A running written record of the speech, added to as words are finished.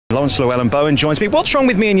Laurence Llewelyn-Bowen joins me. What's wrong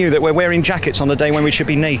with me and you that we're wearing jackets on the day when we should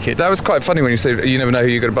be naked? That was quite funny when you said you never know who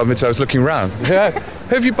you're going to bump into. I was looking round. Yeah.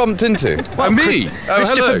 Who have you bumped into? Well, me.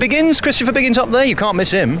 Christopher Biggins. Christopher Biggins up there. You can't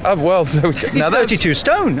miss him. Well, so he's 32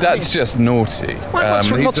 stone. That's just naughty.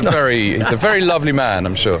 He's a very lovely man,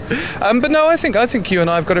 I'm sure. But no, I think you and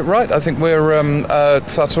I have got it right. I think we're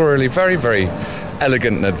sartorially very, very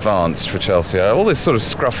elegant and advanced for Chelsea. All this sort of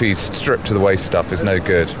scruffy strip to the waist stuff is no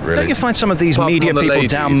good, really. Don't you find some of these media people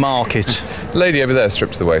down market? Lady over there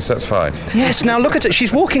stripped to the waist, that's fine. Yes, now look at it.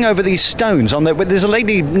 She's walking over these stones. There's a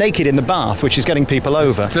lady naked in the bath, which is getting people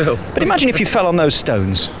over. Still. But imagine if you fell on those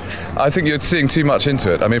stones. I think you're seeing too much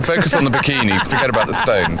into it. I mean, focus on the bikini, forget about the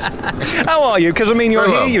stones. How are you? Because, I mean, you're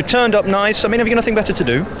here, you turned up nice. I mean, have you got nothing better to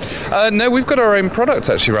do? No, we've got our own product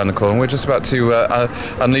actually around the corner. We're just about to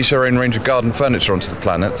unleash our own range of garden furniture onto the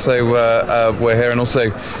planet. So we're here and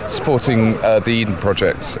also supporting the Eden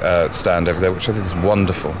Project stand over there, which I think is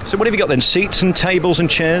wonderful. So what have you got then? Seats and tables and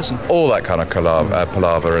chairs? All that kind of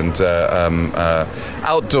palaver and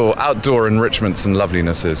outdoor enrichments and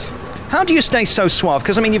lovelinesses. How do you stay so suave?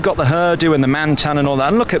 Because, I mean, you've got the hairdo and the man tan and all that.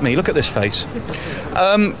 And look at me, look at this face.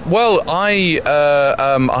 Well, I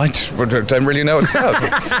don't really know what to say.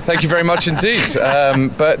 Thank you very much indeed.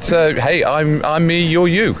 But hey, I'm me, you're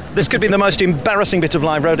you. This could be the most embarrassing bit of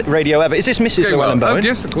live radio ever. Is this Mrs. Llewelyn-Bowen?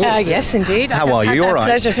 Yes, of course. Yes, indeed. How are you? You all right?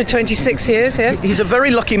 Pleasure for 26 years, yes. He's a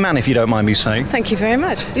very lucky man, if you don't mind me saying. Thanh you very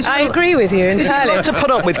much. I agree with you entirely. It's a lot to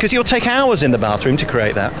put up with, because you'll take hours in the bathroom to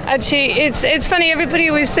create that. Actually, it's funny, everybody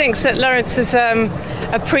always thinks that Laurence is a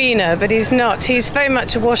preener, but he's not. He's very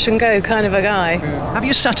much a wash and go kind of a guy. Have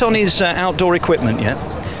you sat on his outdoor equipment yet?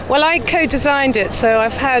 Well, I co-designed it, so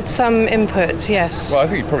I've had some input, yes. Well, I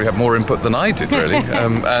think you probably had more input than I did, really.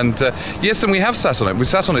 Yes, and we have sat on it. We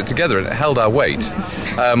sat on it together and it held our weight,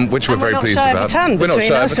 which we're very pleased about. We're not shy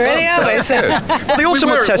of a ton, really, are we? Well, the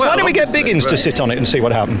ultimate test. Why don't we get Biggins to sit on it and see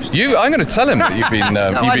what happens? I'm going to to tell him that you've been.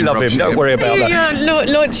 I love him. Don't worry about that. You're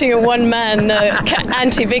launching a one-man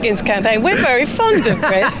anti-Biggins campaign. We're very fond of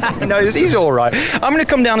Chris. No, he's all right. I'm going to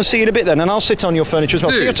come down and see you in a bit then, and I'll sit on your furniture as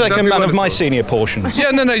well. So you'll take a man of my senior portions.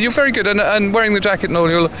 Yeah, no, you're very good, and wearing the jacket and all,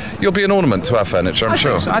 you'll be an ornament to our furniture, I'm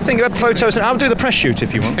sure. I think you have photos, and I'll do the press shoot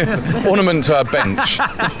if you want. Ornament to our bench.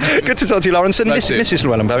 Good to talk to you, Laurence. And Mrs.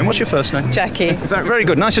 Llewelyn-Bowen, what's your first name? Jackie. Very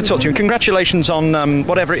good. Nice to talk to you, and congratulations on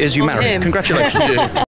whatever it is you married. Congratulations.